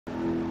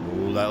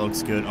Oh, that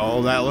looks good.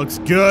 Oh, that looks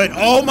good.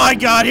 Oh my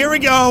God, here we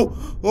go.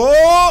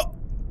 Oh,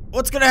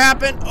 what's gonna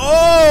happen?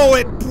 Oh,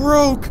 it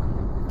broke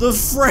the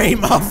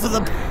frame off of the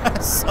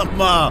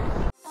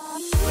Pessima.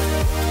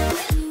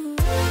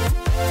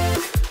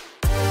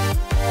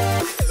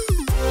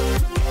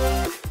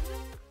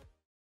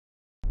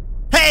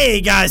 Hey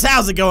guys,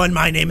 how's it going?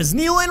 My name is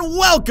Neil and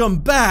welcome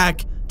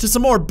back to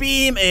some more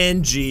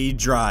BeamNG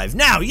Drive.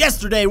 Now,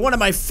 yesterday, one of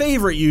my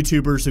favorite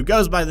YouTubers who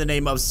goes by the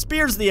name of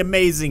Speirs the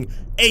Amazing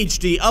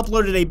HD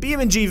uploaded a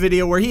BeamNG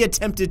video where he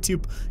attempted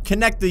to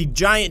connect the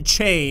giant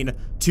chain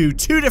to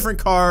two different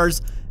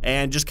cars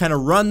and just kind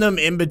of run them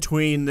in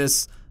between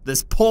this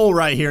pole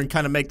right here and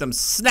kind of make them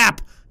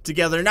snap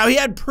together. Now, he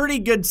had pretty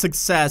good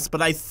success,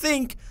 but I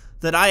think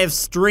that I have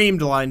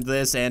streamlined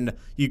this and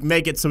you can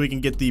make it so we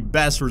can get the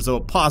best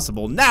result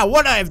possible. Now,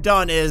 what I've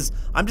done is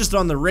I'm just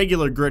on the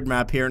regular grid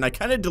map here and I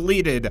kind of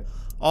deleted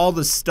all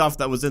the stuff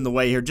that was in the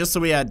way here just so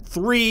we had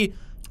three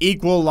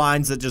equal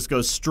lines that just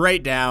go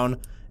straight down,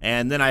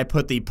 and then I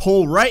put the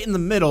pole right in the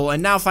middle.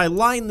 And now if I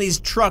line these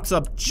trucks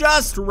up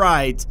just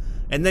right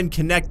and then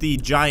connect the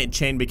giant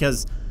chain,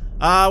 because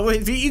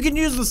if you can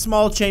use the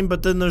small chain,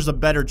 but then there's a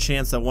better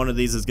chance that one of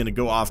these is going to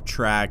go off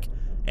track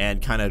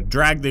and kind of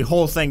drag the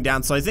whole thing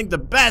down. So I think the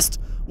best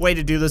way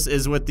to do this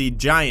is with the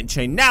giant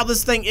chain. Now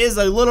this thing is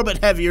a little bit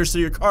heavier, so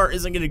your car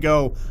isn't going to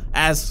go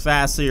as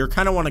fast. So you're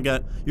gonna want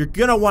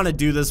to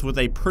do this with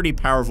a pretty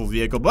powerful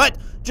vehicle. But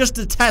just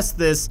to test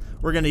this,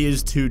 we're going to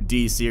use two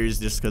D series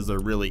just because they're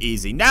really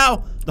easy.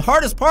 Now the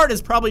hardest part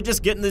is probably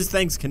just getting these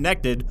things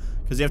connected,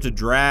 because you have to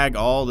drag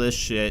all this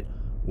shit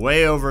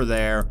way over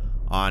there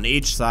on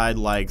each side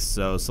like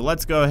so. So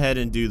let's go ahead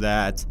and do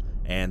that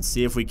and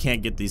see if we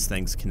can't get these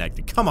things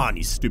connected. Come on,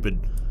 you stupid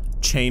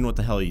chain. What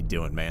the hell are you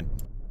doing, man?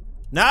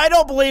 Now, I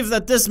don't believe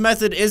that this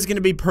method is going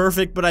to be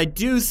perfect, but I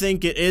do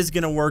think it is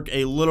going to work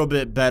a little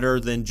bit better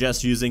than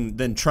just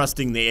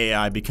trusting the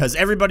AI, because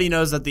everybody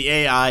knows that the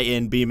AI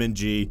in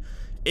BeamNG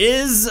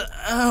is,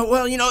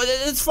 well, you know,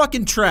 it's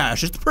fucking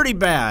trash. It's pretty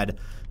bad.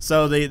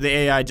 So the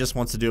AI just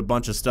wants to do a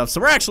bunch of stuff.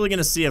 So we're actually going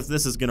to see if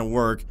this is going to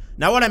work.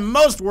 Now, what I'm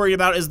most worried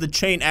about is the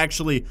chain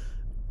actually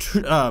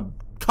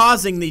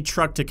causing the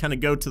truck to kind of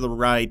go to the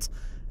right,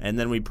 and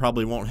then we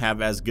probably won't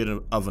have as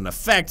good of an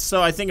effect.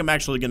 So I think I'm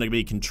actually going to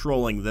be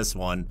controlling this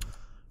one.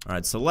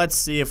 Alright, so let's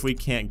see if we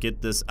can't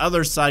get this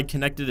other side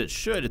connected. It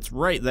should. It's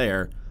right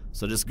there.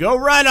 So just go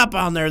right up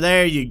on there.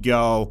 There you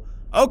go.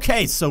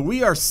 Okay, so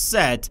we are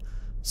set.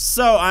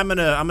 So I'm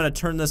gonna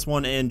turn this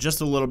one in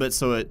just a little bit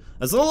so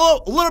it's a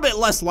little bit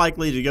less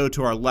likely to go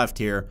to our left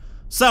here.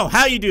 So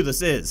how you do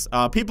this is,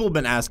 people have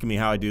been asking me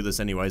how I do this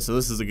anyway, so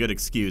this is a good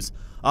excuse.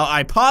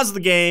 I pause the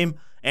game,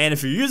 and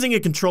if you're using a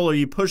controller,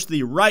 you push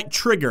the right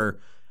trigger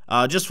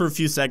just for a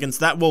few seconds.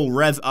 That will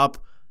rev up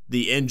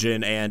the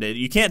engine, and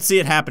you can't see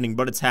it happening,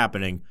 but it's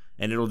happening.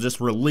 And it'll just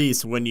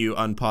release when you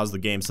unpause the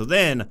game. So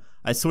then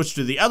I switch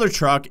to the other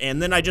truck,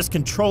 and then I just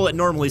control it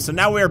normally. So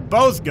now we're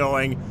both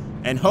going,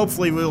 and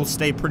hopefully we'll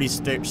stay pretty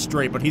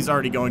straight, but he's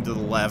already going to the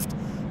left.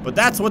 But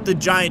that's what the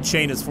giant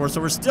chain is for, so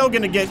we're still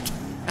gonna get...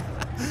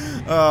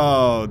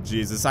 Oh,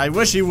 Jesus. I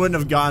wish he wouldn't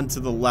have gone to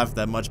the left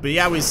that much. But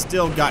yeah, we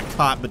still got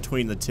caught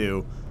between the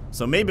two.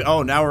 So maybe...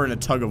 Oh, now we're in a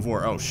tug of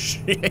war. Oh,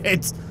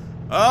 shit.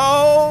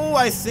 Oh,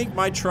 I think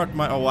my truck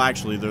might... Oh,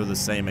 actually, they're the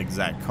same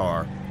exact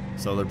car.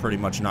 So they're pretty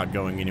much not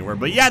going anywhere.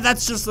 But yeah,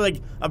 that's just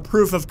like a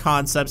proof of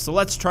concept. So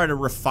let's try to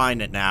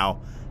refine it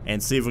now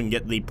and see if we can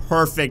get the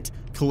perfect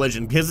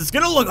collision. Because it's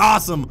going to look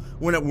awesome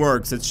when it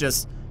works. It's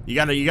just... You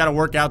gotta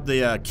work out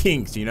the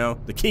kinks, you know?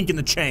 The kink in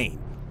the chain.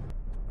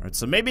 Alright,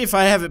 so maybe if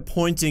I have it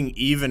pointing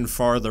even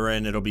farther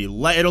in,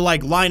 it'll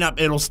like line up.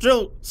 It'll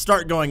still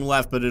start going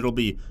left, but it'll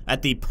be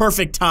at the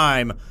perfect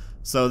time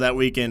so that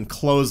we can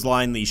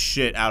clothesline the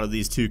shit out of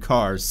these two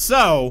cars.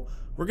 So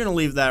we're gonna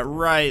leave that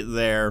right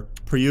there.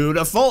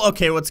 Beautiful.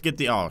 Okay, let's get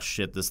the... Oh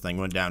shit, this thing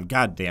went down.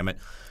 God damn it.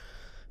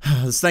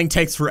 This thing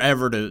takes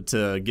forever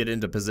to get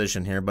into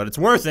position here, but it's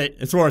worth it.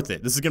 It's worth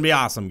it. This is gonna be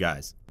awesome,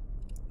 guys.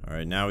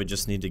 Alright, now we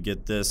just need to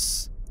get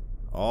this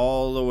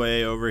all the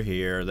way over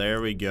here.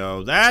 There we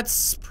go.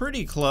 That's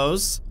pretty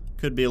close.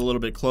 Could be a little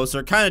bit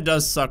closer. Kind of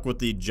does suck with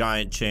the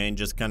giant chain,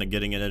 just kind of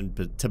getting it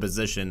into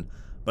position.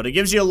 But it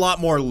gives you a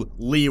lot more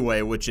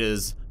leeway, which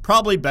is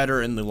probably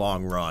better in the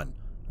long run.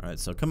 Alright,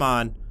 so come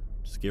on.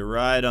 Just get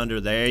right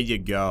under. There you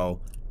go.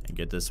 And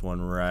get this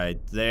one right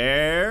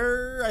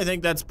there. I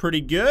think that's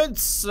pretty good.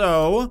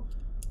 So,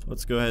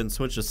 let's go ahead and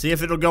switch to see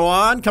if it'll go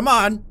on. Come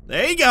on.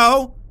 There you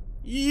go.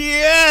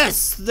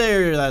 Yes!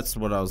 There, that's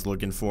what I was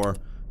looking for.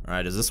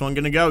 Alright, is this one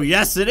gonna go?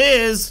 Yes, it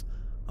is!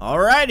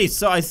 Alrighty,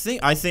 so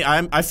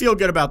I feel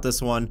good about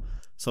this one.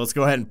 So let's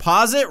go ahead and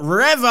pause it,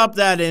 rev up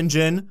that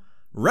engine,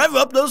 rev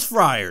up those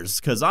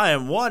fryers, because I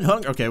am one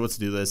hungry. Okay, let's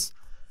do this.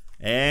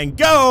 And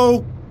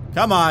go!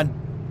 Come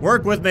on,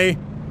 work with me.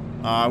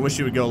 I wish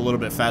he would go a little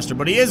bit faster,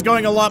 but he is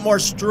going a lot more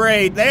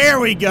straight. There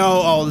we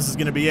go! Oh, this is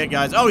gonna be it,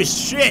 guys. Oh,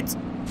 shit!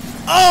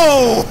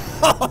 Oh!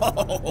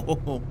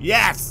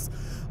 Yes!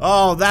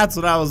 Oh, that's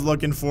what I was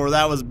looking for.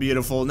 That was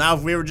beautiful. Now,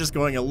 if we were just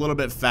going a little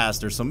bit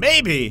faster, so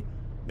maybe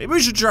Maybe we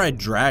should try a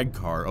drag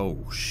car.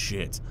 Oh,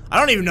 shit. I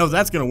don't even know if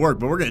that's gonna work,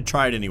 but we're gonna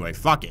try it anyway.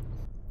 Fuck it.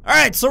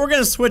 Alright, so we're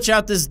gonna switch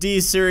out this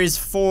D Series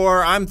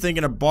 4. I'm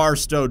thinking a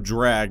Barstow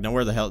drag. Now,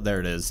 where the hell?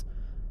 There it is.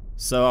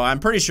 So, I'm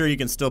pretty sure you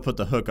can still put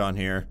the hook on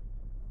here.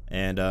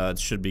 And, it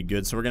should be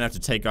good. So, we're gonna have to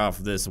take off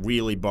this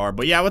wheelie bar.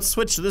 But, yeah, let's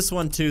switch this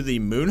one to the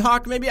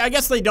Moonhawk, maybe? I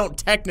guess they don't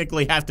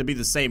technically have to be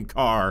the same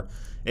car.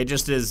 It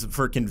just is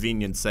for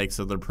convenience sake,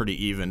 so they're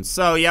pretty even.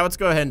 So, yeah, let's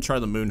go ahead and try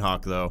the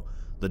Moonhawk, though.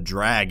 The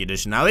drag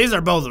edition. Now, these are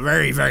both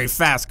very, very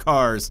fast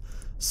cars.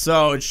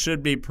 So, it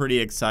should be pretty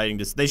exciting.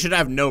 They should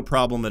have no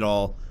problem at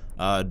all.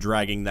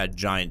 Dragging that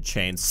giant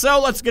chain.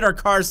 So let's get our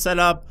car set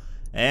up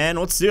and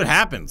let's see what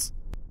happens.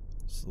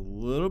 Just a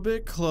little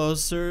bit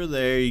closer.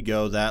 There you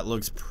go. That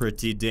looks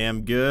pretty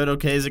damn good.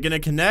 Okay, is it gonna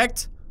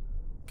connect?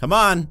 Come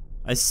on.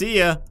 I see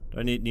ya.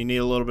 You need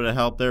a little bit of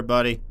help there,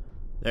 buddy.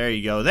 There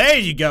you go. There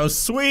you go.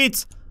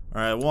 Sweet.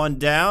 All right, one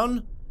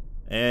down.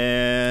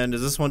 And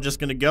is this one just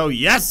gonna go?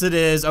 Yes, it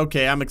is.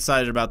 Okay, I'm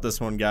excited about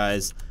this one,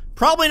 guys.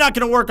 Probably not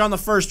gonna work on the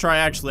first try.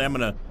 Actually, I'm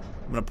gonna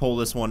pull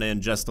this one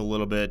in just a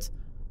little bit.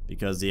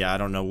 Because, yeah, I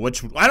don't know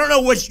which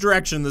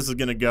direction this is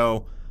gonna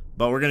go.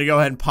 But we're gonna go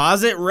ahead and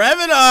pause it, rev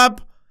it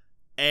up,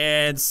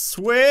 and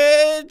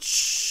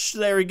switch.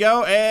 There we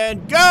go,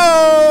 and go!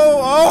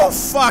 Oh,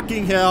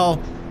 fucking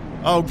hell.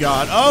 Oh,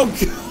 God. Oh,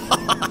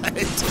 God.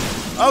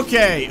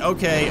 Okay.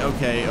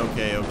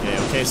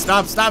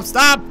 Stop.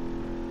 Stop.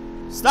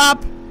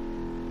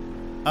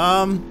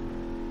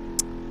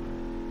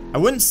 I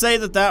wouldn't say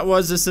that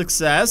was a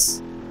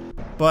success.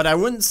 But I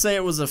wouldn't say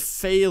it was a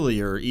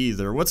failure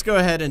either. Let's go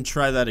ahead and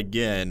try that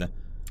again.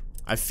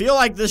 I feel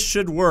like this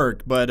should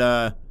work, but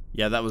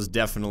yeah, that was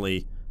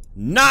definitely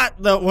not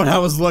what I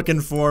was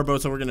looking for.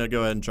 But so we're gonna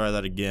go ahead and try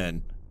that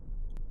again.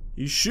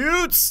 He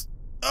shoots.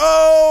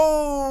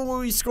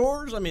 Oh, he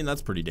scores. I mean,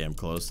 that's pretty damn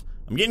close.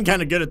 I'm getting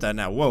kind of good at that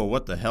now. Whoa,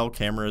 what the hell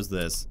camera is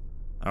this?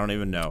 I don't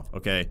even know.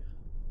 Okay,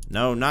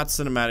 no, not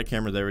cinematic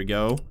camera. There we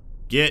go.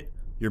 Get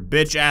your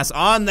bitch ass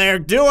on there.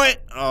 Do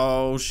it.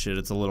 Oh shit,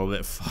 it's a little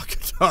bit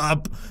fucked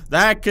up.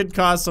 That could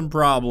cause some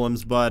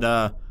problems, but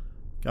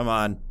come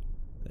on.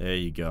 There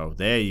you go.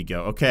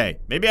 Okay,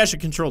 maybe I should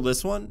control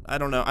this one. I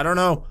don't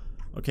know.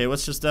 Okay,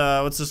 let's just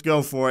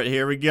go for it.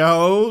 Here we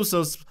go.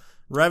 So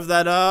rev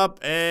that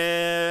up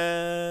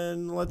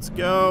and let's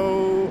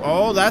go.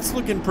 Oh, that's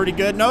looking pretty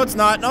good. No, it's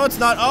not.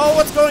 Oh,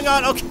 what's going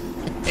on?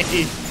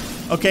 Okay.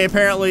 Okay,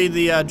 apparently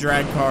the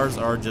drag cars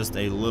are just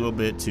a little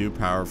bit too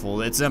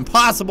powerful. It's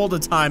impossible to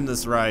time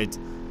this right.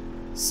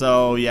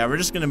 So, yeah, we're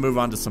just gonna move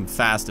on to some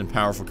fast and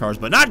powerful cars,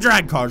 but not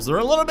drag cars. They're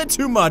a little bit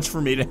too much for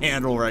me to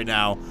handle right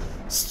now.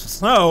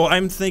 So,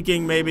 I'm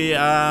thinking maybe,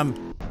 I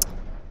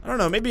don't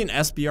know, maybe an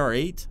SBR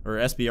 8 or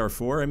SBR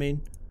 4, I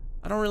mean.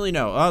 I don't really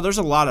know. Oh, there's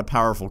a lot of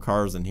powerful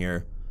cars in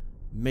here.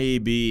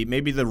 Maybe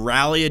the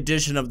rally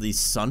edition of the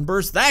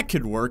Sunburst. That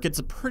could work. It's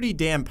a pretty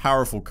damn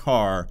powerful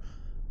car.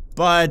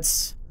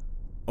 But...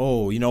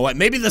 oh, you know what?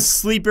 Maybe the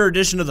sleeper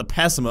edition of the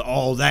Pessimist.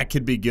 Oh, that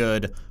could be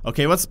good.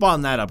 Okay, let's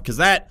spawn that up, because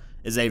that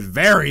is a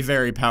very,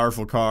 very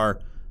powerful car.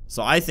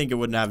 So I think it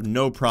would have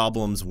no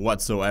problems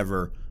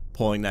whatsoever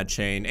pulling that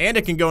chain. And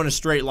it can go in a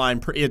straight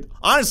line.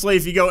 Honestly,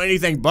 if you go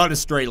anything but a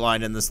straight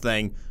line in this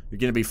thing, you're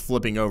going to be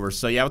flipping over.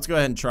 So yeah, let's go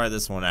ahead and try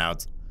this one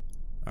out.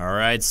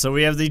 Alright, so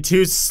we have the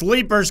two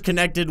sleepers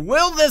connected.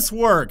 Will this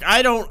work?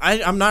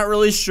 I'm not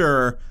really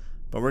sure,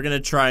 but we're going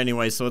to try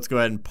anyway. So let's go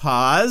ahead and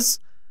pause.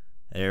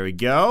 There we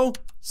go.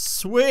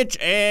 Switch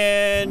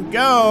and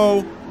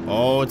go.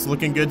 Oh, it's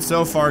looking good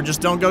so far.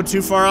 Just don't go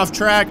too far off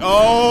track.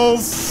 Oh,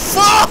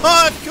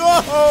 fuck!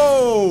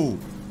 Oh!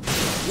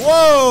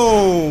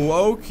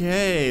 Whoa!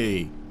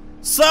 Okay.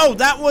 So,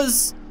 that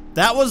was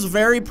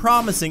very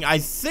promising. I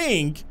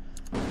think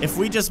if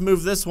we just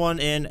move this one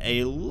in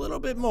a little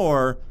bit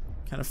more,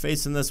 kind of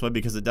facing this way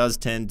because it does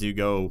tend to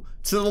go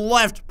to the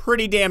left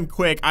pretty damn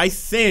quick, I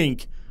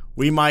think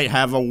we might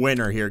have a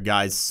winner here,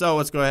 guys. So,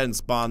 let's go ahead and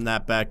spawn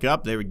that back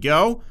up. There we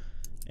go.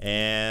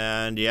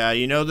 And yeah,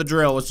 you know the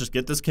drill. Let's just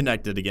get this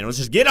connected again. Let's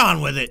just get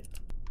on with it.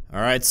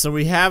 Alright, so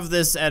we have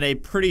this at a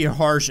pretty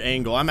harsh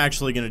angle. I'm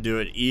actually going to do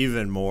it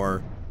even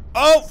more.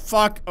 Oh,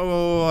 fuck.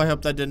 Oh, I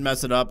hope that didn't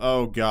mess it up.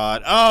 Oh,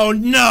 God. Oh,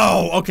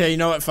 no. Okay, you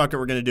know what? Fuck it.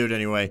 We're going to do it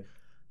anyway.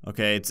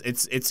 Okay,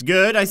 it's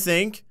good, I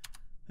think.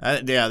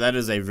 Yeah, that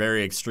is a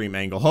very extreme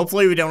angle.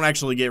 Hopefully we don't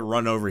actually get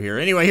run over here.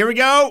 Anyway, here we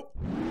go.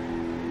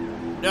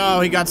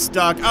 No, he got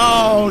stuck.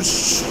 Oh,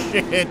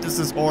 shit. This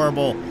is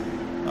horrible.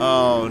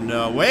 Oh,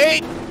 no.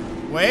 Wait.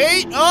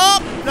 Oh,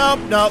 nope.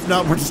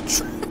 We're just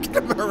tracking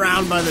him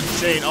around by the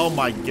chain. Oh,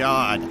 my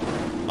God.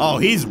 Oh,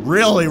 he's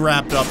really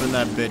wrapped up in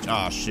that bitch.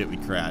 Oh, shit, we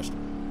crashed.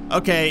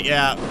 Okay,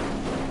 yeah.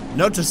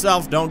 Note to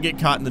self, don't get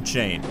caught in the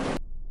chain.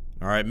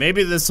 All right,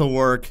 maybe this will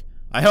work.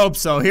 I hope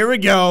so. Here we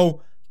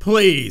go.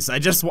 Please. I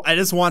just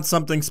want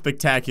something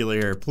spectacular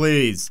here.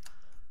 Please.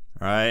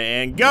 All right,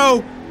 and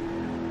go.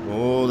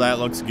 Oh, that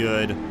looks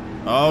good.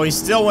 Oh, he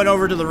still went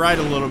over to the right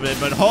a little bit,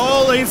 but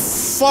holy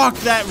fuck,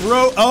 that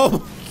rope.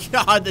 Oh,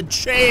 God, the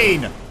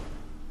chain.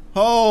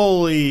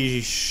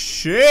 Holy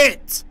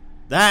shit.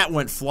 That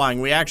went flying.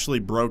 We actually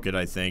broke it,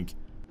 I think.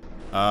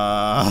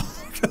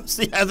 goes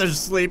the other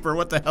sleeper.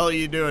 What the hell are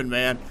you doing,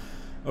 man?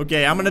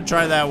 Okay, I'm gonna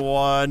try that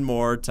one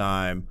more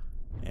time.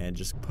 And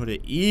just put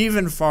it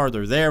even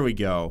farther. There we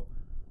go.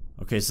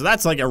 Okay, so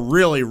that's like a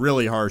really,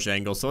 really harsh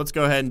angle. So let's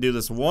go ahead and do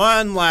this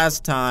one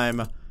last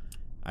time.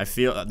 I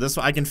feel this.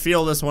 I can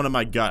feel this one in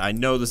my gut. I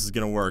know this is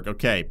gonna work.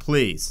 Okay,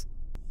 please.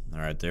 All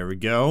right, there we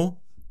go.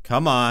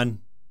 Come on.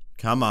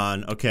 Come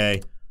on.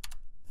 Okay.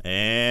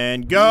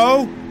 And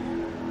go.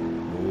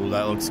 Oh,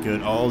 that looks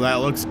good. Oh, that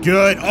looks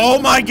good. Oh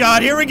my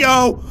God, here we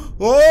go.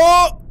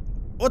 Oh,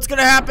 what's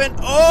gonna happen?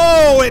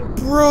 Oh, it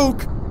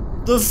broke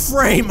the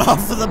frame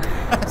off of the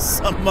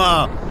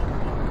Pessima.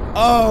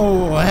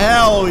 Oh,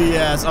 hell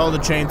yes. Oh, the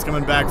chain's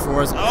coming back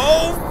for us.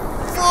 Oh,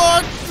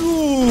 fuck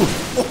you.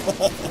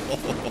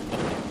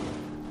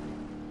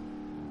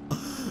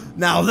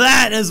 Now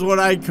that is what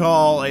I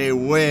call a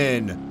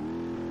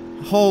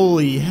win.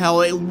 Holy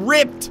hell, it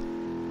ripped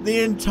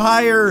the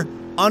entire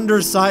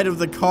underside of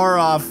the car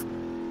off,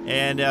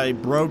 and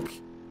it broke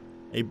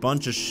a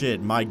bunch of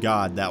shit. My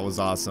God, that was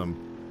awesome.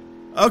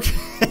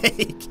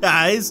 Okay,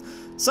 guys.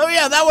 So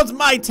yeah, that was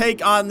my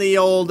take on the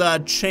old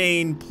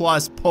chain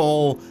plus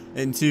pull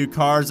into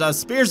cars.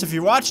 Speirs, if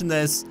you're watching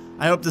this,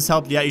 I hope this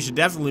helped you out. You should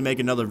definitely make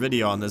another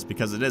video on this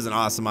because it is an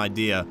awesome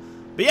idea.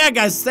 But yeah,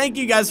 guys, thank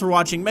you guys for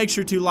watching. Make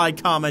sure to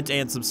like, comment,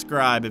 and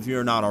subscribe if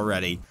you're not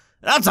already.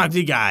 And I'll talk to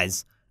you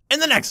guys in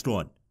the next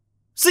one.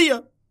 See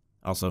ya!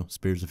 Also,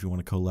 Speirs, if you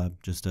want to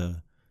collab, just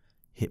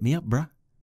hit me up, bruh.